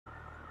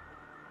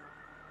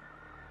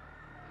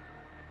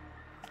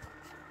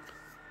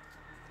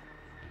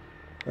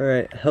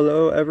Alright,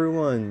 hello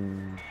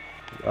everyone.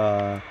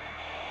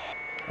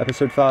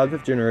 Episode 5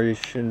 of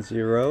Generation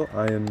Zero.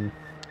 I am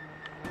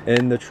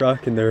in the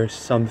truck and there is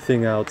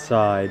something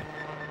outside.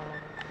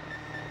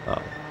 Oh,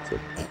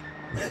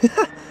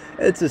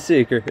 it's a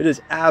seeker. It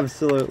is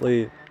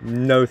absolutely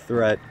no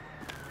threat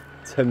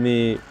to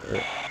me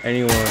or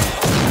anyone.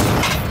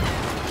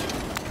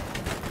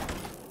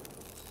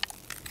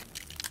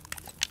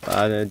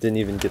 I didn't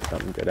even get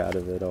something good out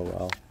of it, oh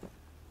well.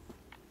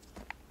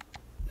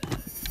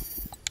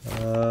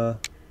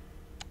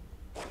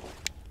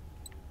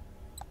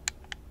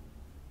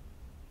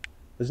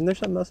 Isn't there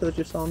something else that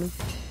just saw me?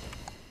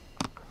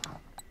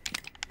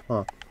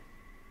 Huh.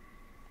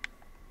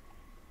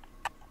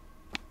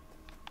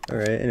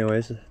 Alright,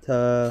 anyways,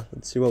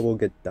 let's see what we'll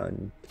get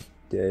done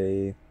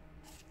today.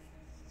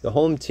 The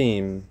home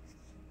team.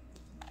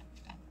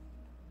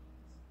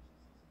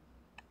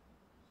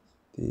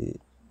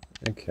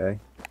 Okay.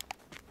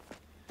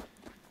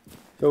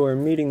 So we're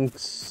meeting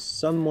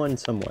someone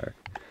somewhere.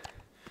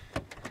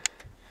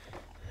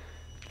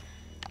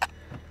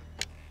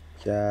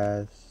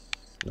 Gas,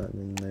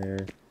 nothing in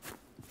there.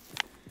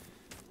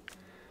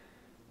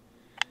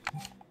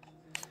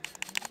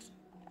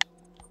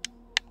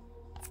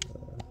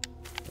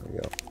 There we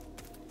go.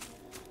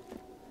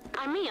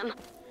 Armén?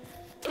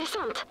 Är det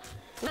sant?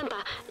 Vänta,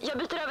 jag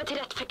byter över till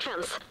rätt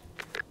frekvens.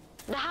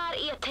 Det här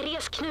är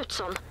Therese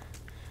Knutsson.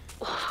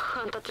 Vad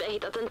skönt att vi har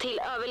hittat en till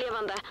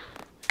överlevande.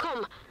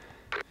 Kom.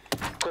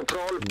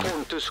 Korpral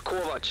Pontus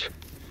Kovac.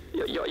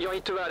 Jag är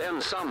tyvärr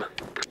ensam.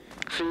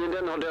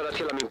 Fienden har dödat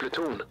hela min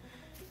pluton.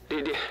 Det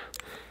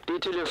är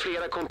tydligen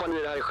flera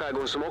kompanier här i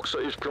skärgården som också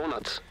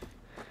utplånats.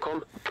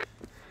 Kom.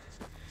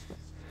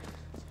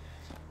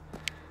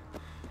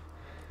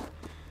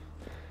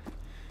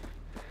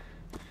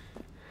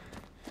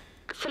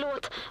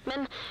 Förlåt,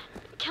 men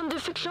kan du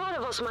förklara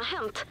vad som har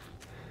hänt?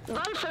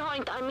 Varför har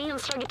inte armén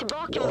slagit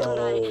tillbaka mot de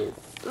där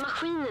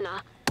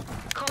maskinerna?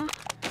 Kom.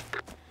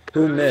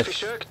 Who Vi missed?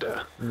 försökte.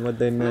 What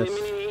they Men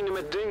missed? inom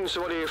ett dygn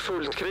så var det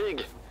fullt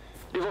krig.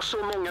 Det var så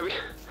många.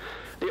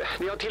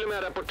 Det har till och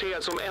med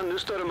rapporterats om ännu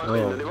större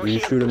maskiner. Det var you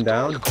helt shoot him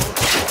down? brutalt.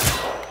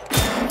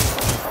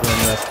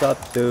 You're messed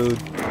up, dude.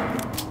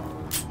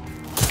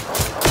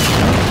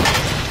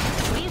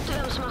 Vet du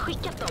vem som har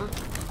skickat dem?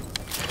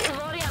 Och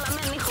var är alla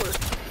människor?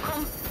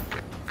 Kom.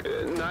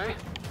 Nej,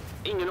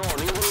 ingen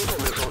aning om var de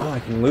kommer ifrån. Oh, I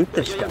can loot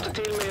this Jag guy.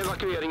 hjälpte till med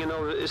evakueringen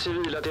av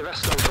civila till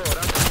västra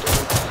förra.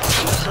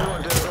 Oh,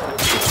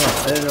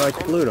 I didn't know I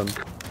could loot him.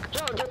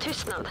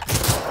 Radiotystnad.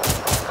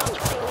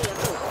 Alltid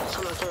redo,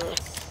 som man säger.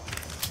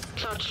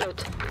 Klart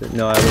slut.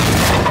 No, I was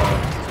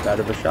bad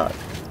of a shot.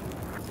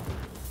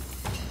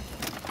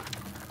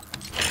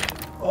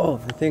 Oh,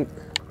 I think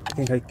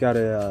I got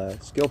a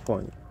skill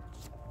point.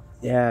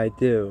 Yeah, I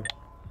do.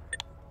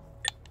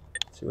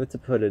 Let's see what to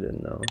put it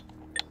in though.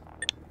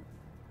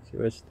 Let's see,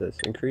 what's this?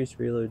 Increase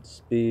reload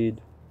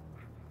speed.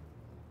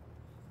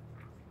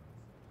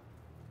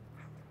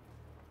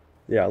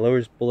 Yeah,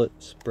 lowers bullet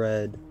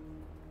spread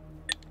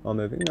while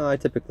moving. No, I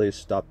typically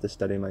stop to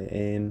study my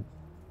aim.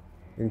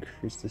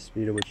 Increase the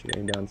speed at which you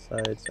aim down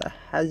sights. That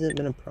hasn't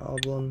been a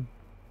problem.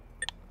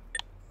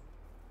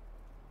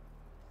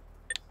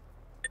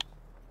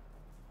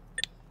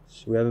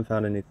 So we haven't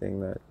found anything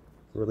that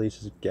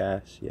releases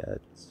gas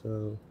yet,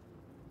 so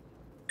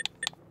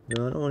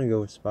no, I don't want to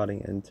go with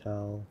spotting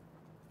intel.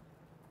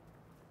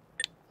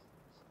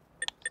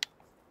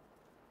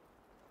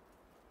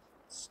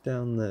 Let's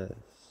down this.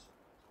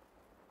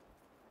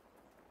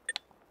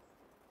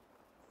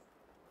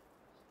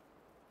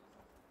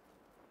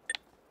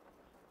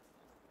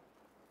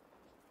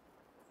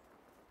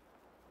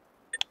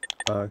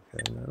 Okay,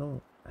 I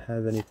don't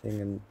have anything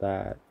in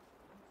that.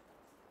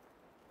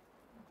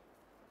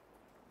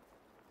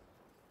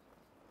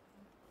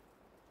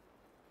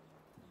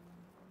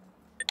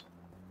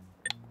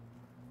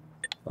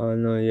 Oh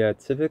no, yeah,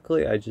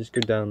 typically I just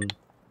go down.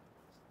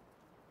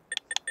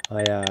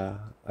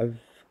 I've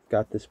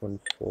got this one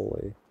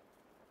fully.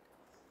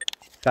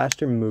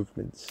 Faster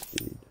movement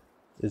speed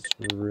is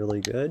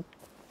really good.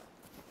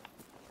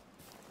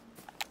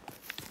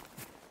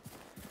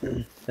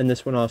 And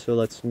this one also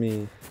lets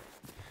me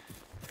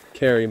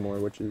carry more,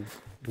 which is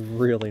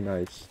really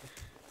nice.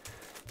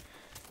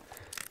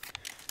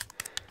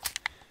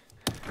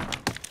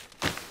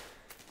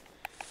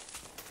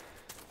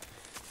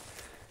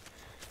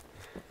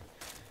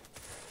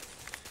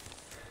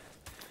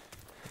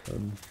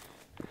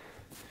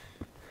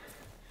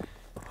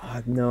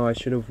 No, I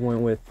should have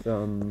went with that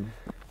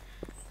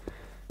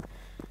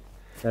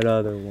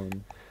other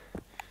one. I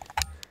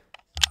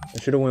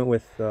should have went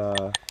with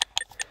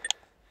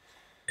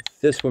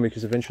this one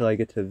because eventually I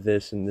get to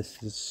this and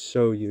this is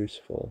so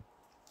useful.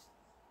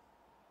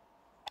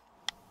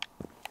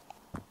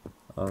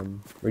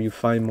 Where you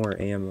find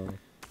more ammo.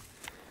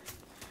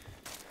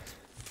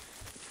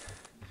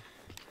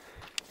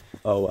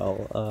 Oh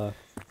well,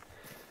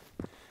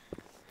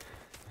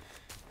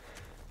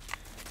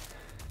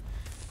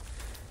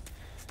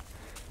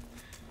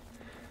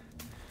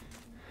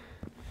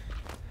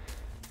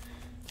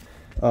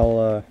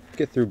 I'll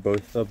get through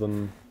both of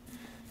them,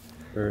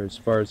 or as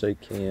far as I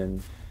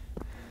can,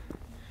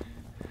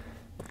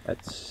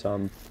 at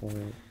some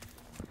point.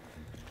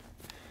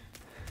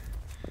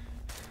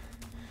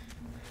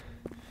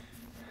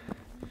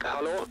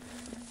 Hallå?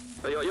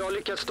 Jag har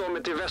lyckats ta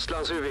mig till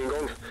Västlands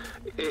huvudingång.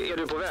 Är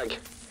du på väg?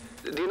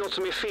 Det är något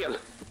som är fel.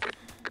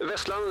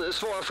 Västland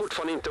svarar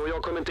fortfarande inte och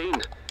jag kommer inte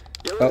in.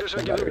 Jag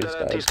undersöker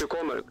vidare tills du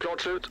kommer.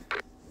 Klart slut.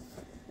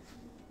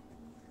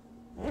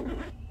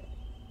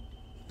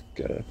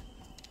 Got it.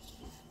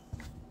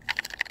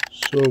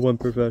 So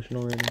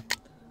unprofessional right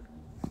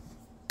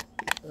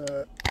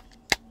now.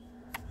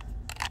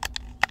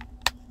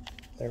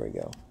 There we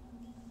go.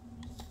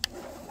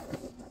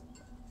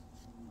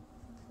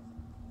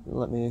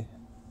 Let me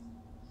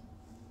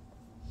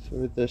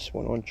throw this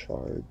one on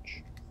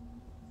charge.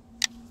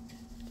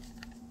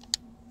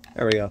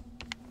 There we go.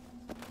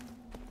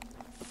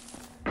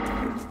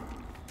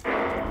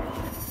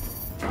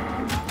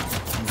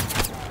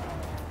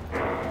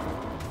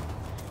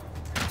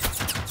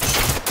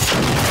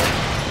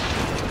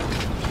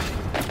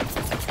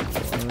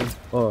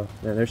 Oh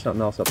man, there's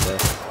something else up there.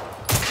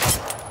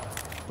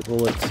 The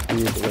bullet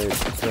speed,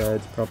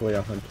 it's probably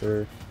a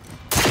hunter.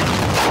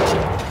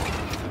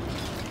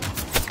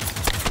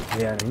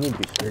 Yeah, I need to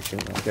be searching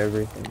like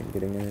everything and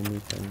getting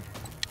anything.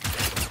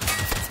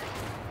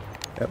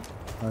 Yep,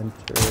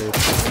 hunter.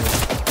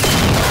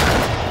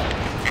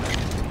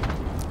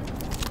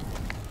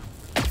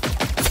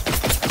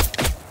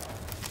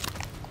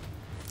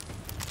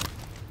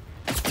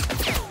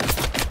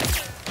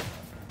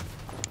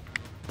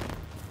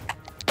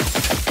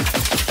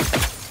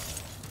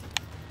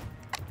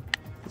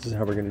 This is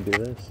how we're gonna do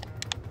this.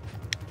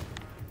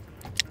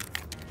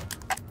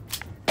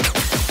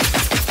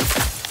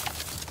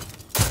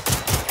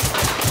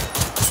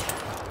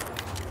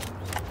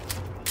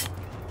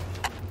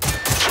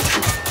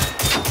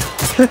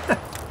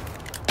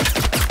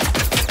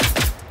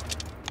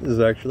 This is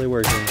actually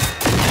working.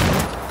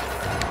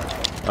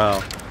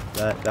 Wow,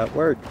 that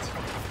worked.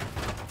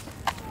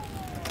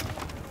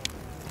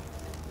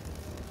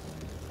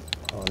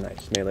 Oh,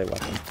 nice melee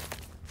weapon.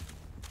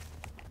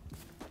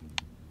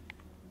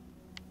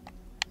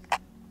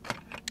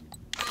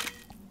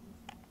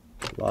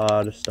 A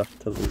lot of stuff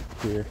to loot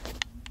here.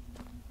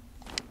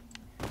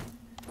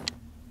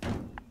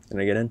 Can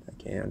I get in? I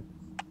can.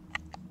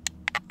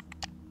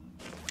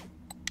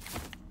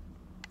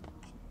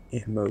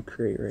 Ammo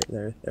crate right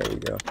there. There we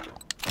go.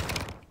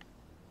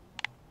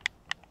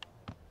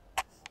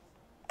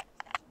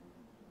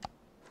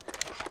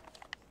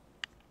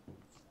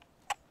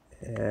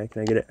 Yeah,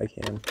 can I get it? I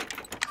can.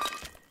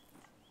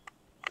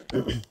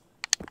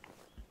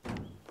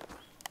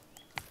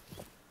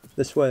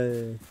 This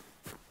way.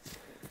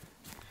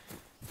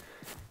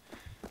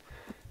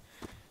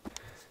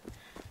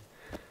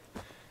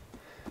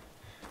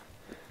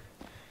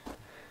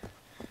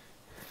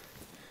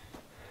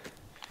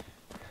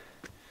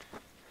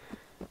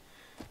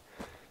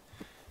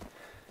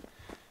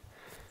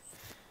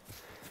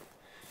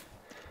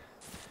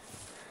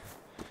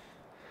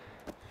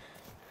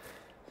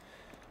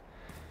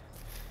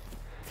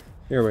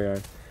 Here we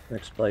are,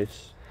 next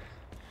place.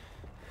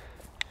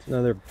 It's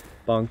another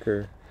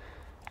bunker.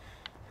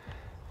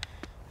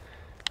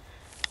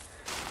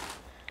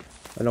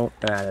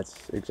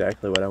 That's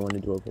exactly what I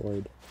wanted to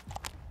avoid.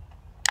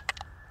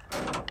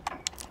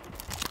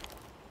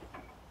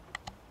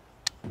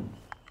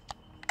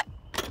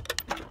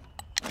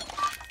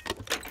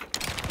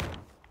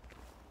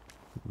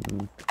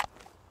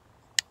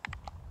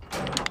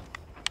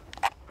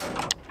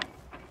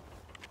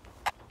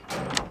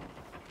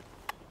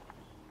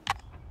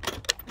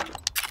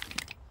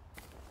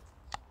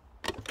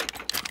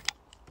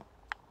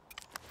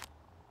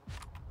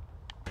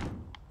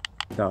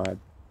 God.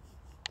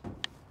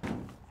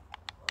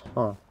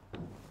 Huh.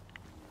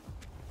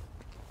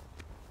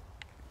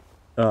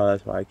 Oh,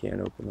 that's why I can't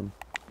open them.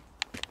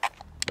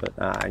 But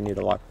I need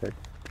a lockpick.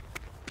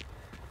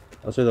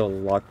 Also, the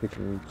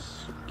lockpicking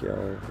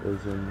skill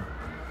is in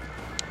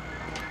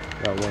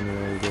that one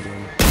really good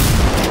one.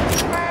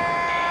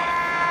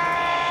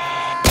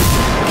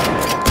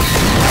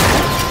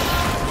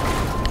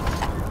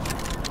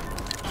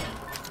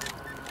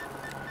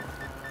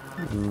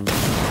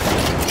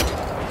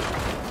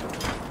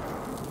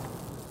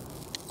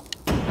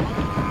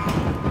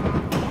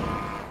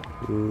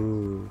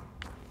 Ooh.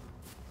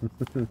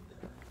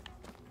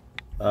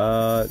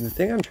 The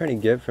thing I'm trying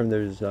to get from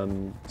those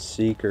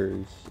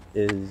seekers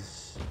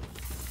is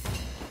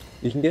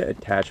you can get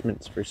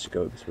attachments for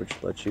scopes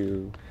which let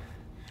you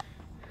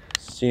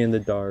see in the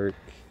dark,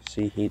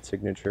 see heat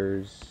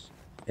signatures,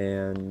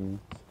 and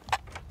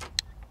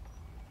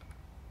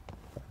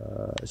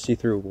see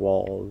through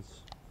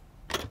walls.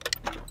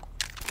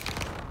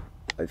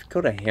 I've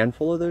killed a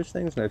handful of those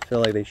things and I feel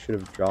like they should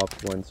have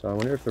dropped one, so I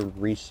wonder if the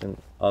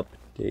recent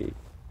update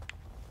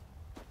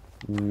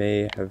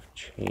may have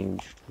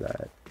changed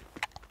that.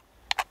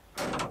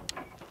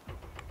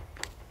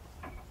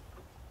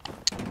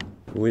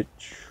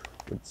 Which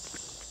would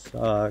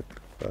suck,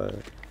 but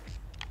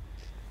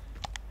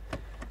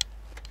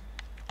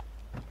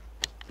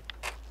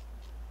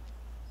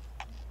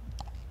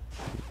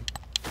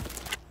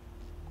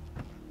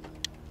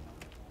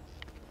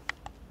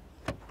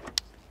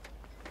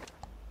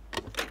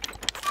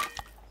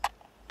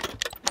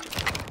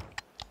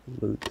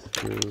loot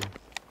through.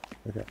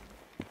 Okay.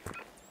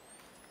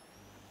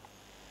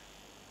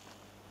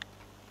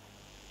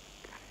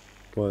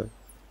 What?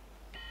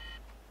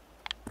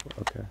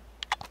 Okay.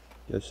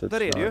 Guess that's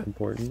Där är det ju. not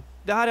important.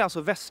 Det här är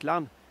alltså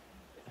Vesslan.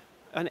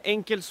 En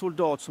enkel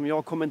soldat som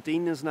jag kommer inte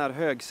in i en sån här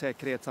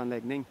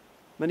högsäkerhetsanläggning.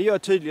 Men det gör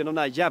tydligen de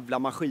där jävla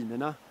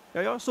maskinerna.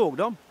 Ja, jag såg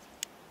dem.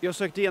 Jag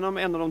sökte igenom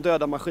en av de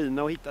döda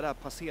maskinerna och hittade det här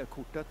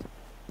passerkortet.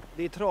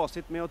 Det är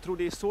trasigt, men jag tror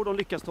det är så de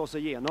lyckas ta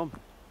sig igenom.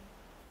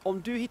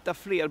 Om du hittar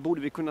fler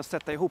borde vi kunna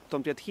sätta ihop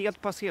dem till ett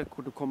helt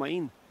passerkort och komma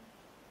in.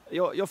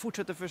 Jag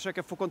fortsätter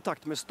försöka få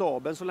kontakt med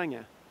staben så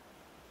länge.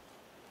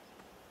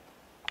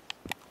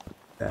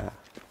 Yeah.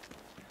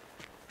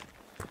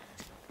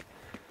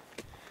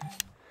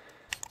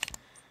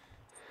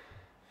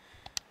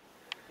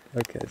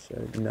 Okay, so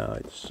no,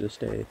 it's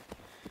just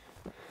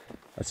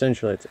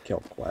essentially it's a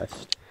kill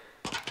quest.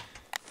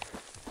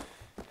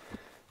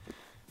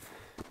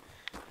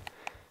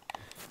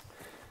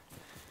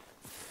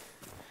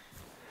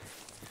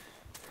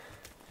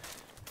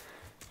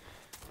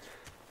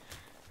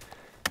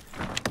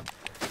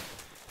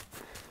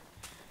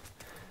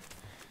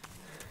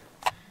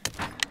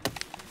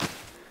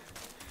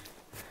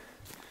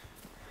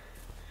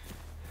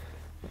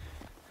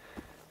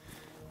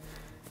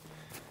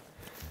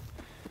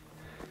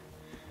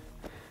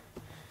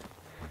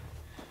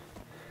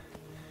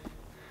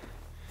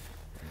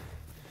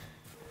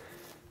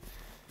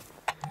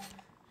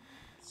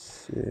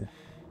 See.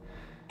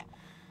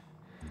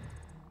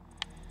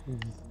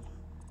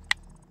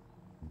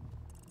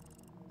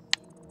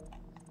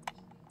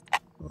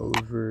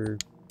 Over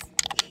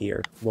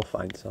here, we'll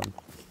find some.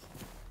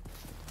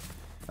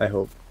 I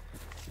hope.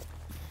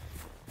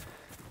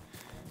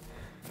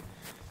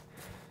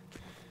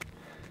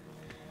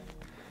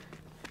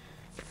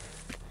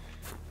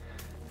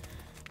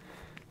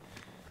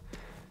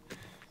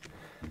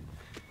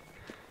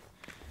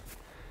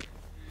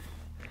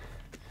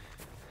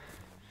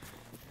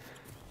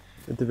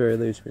 At the very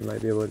least, we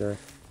might be able to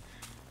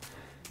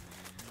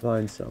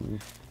find some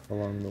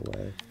along the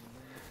way.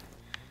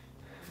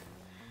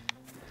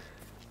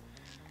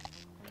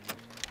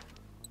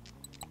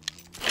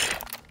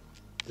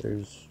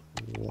 There's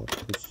one,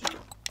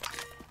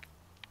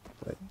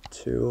 like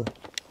two.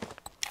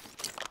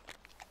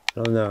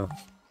 I don't know.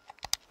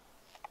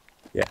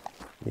 Yeah,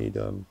 need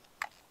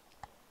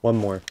one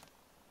more.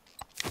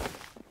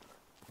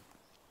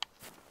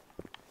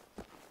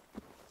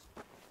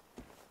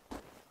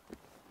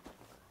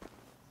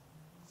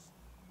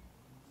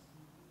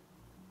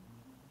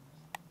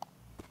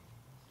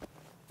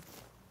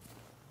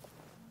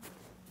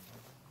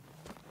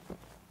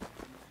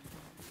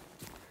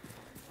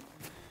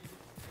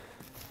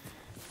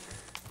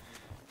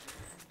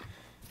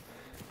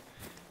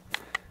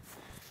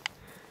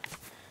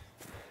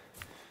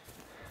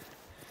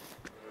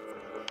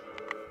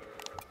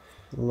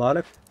 A lot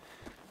of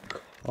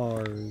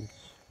cars.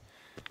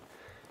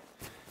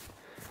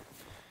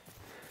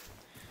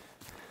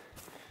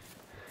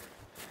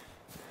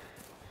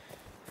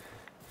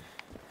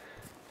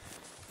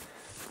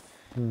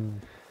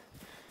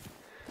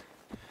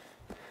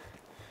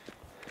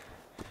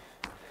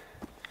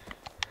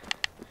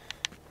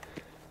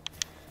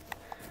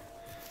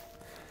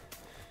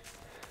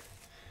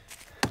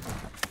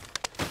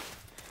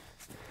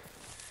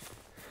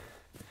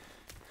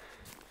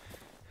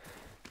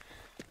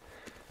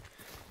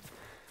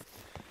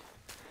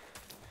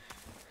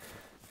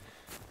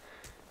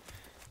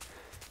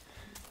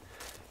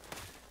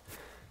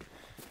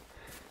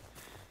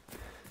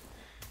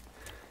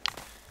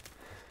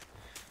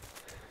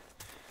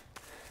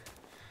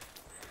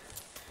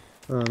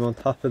 I'm on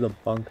top of the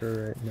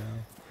bunker right now.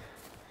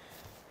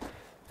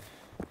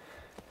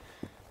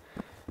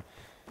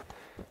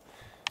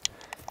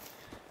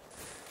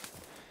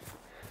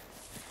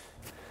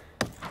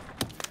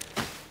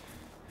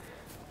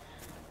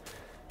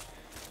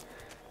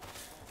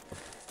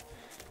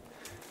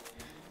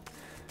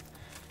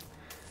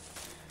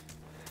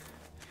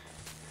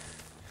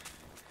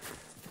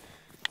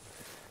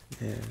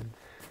 And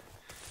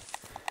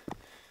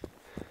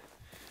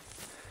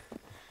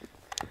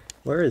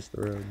where is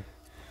the road?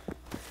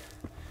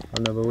 I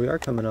don't know, but we are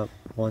coming up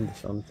on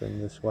something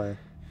this way.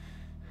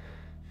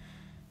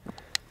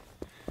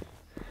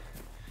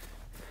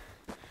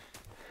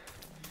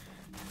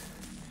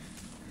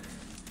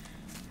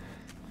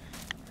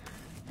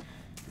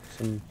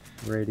 Some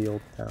radial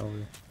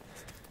tower.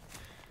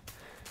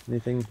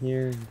 Anything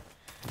here?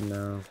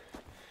 No.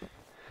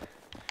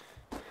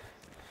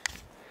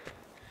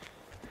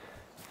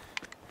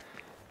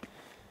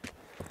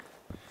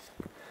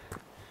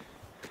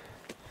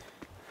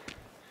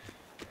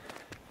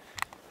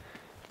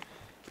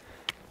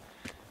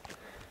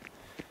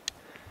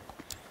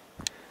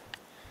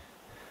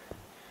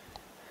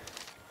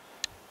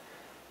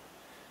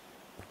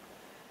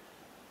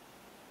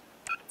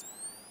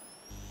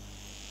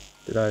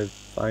 Did I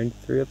find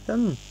 3 of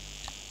them?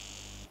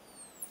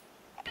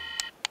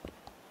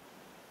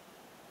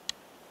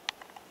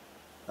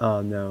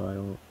 Oh no, I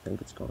don't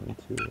think it's going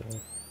to.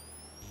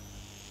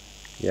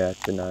 Yeah,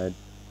 denied.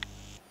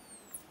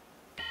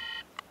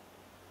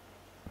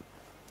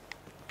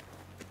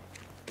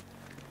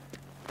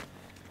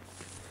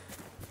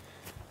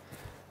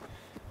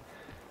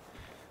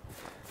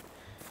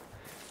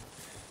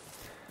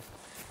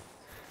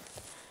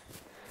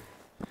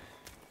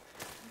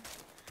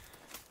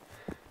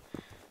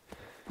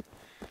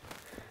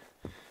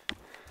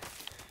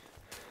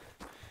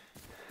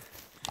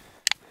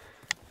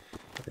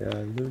 Yeah,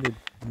 I looted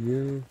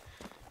you.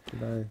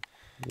 Did I?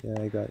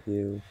 Yeah, I got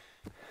you.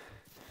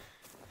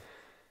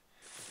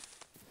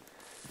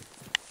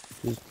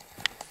 Just...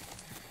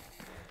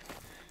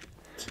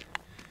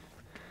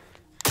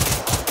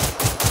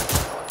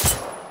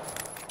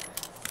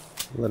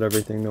 let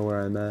everything know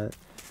where I'm at.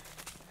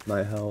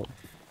 Might help.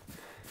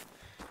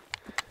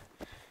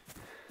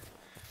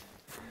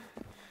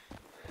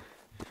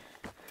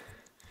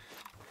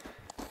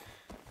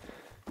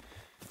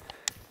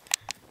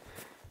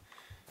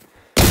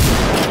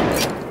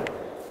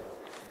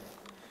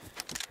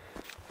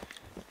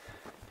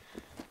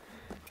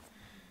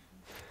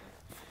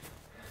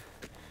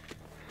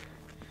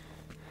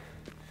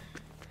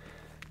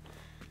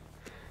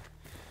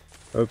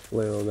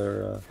 Hopefully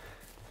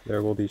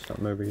there will be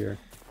something over here.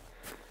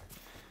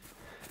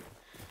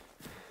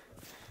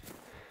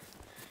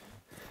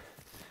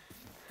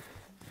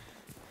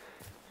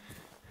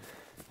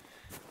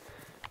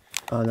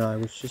 Oh no, I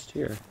was just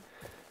here.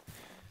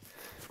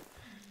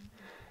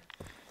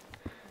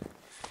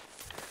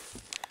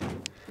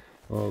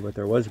 Oh, but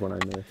there was one I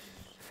missed.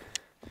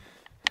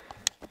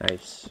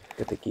 Nice.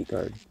 Get the key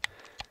card.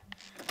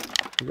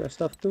 You got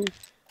stuff too?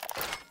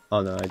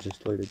 Oh no, I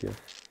just looted you.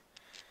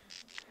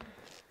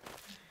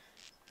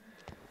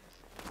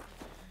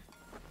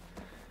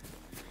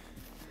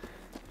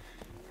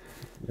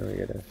 Now we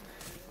gotta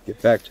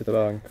get back to the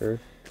bunker.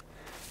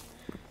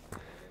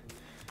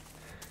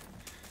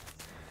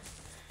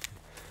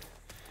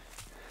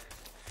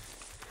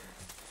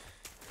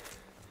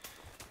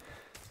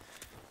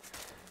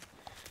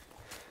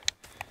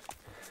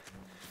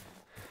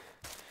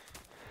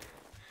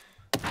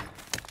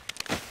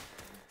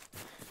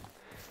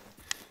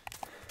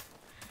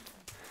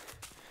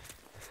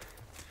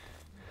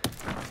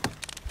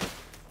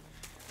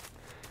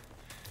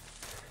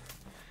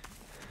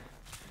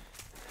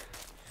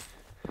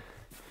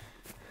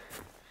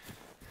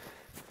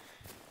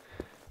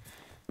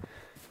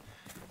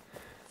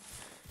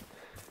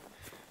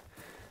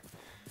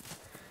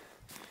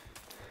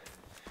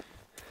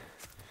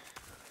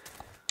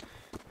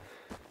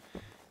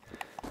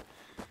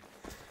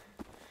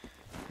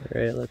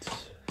 Alright, let's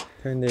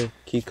turn the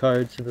key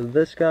cards into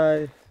this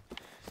guy.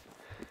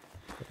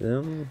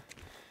 Then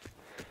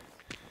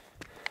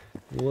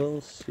we'll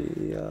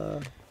see.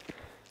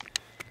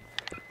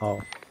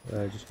 Oh,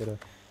 I just gotta.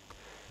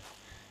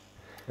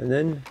 And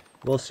then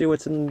we'll see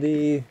what's in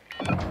the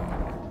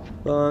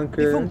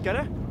bunker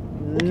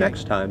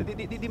next time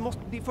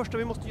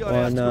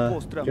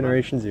on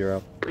Generation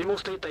Zero.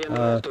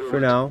 For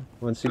now,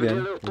 once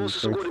again, I'm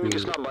going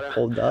to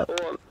hold up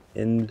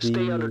in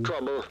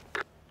the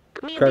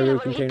cargo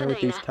container with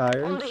these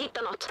tires.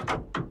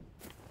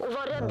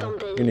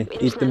 Gonna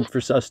eat them for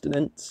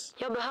sustenance.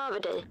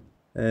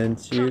 And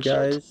see you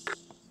guys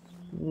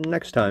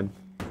next time.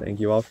 Thank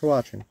you all for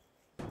watching.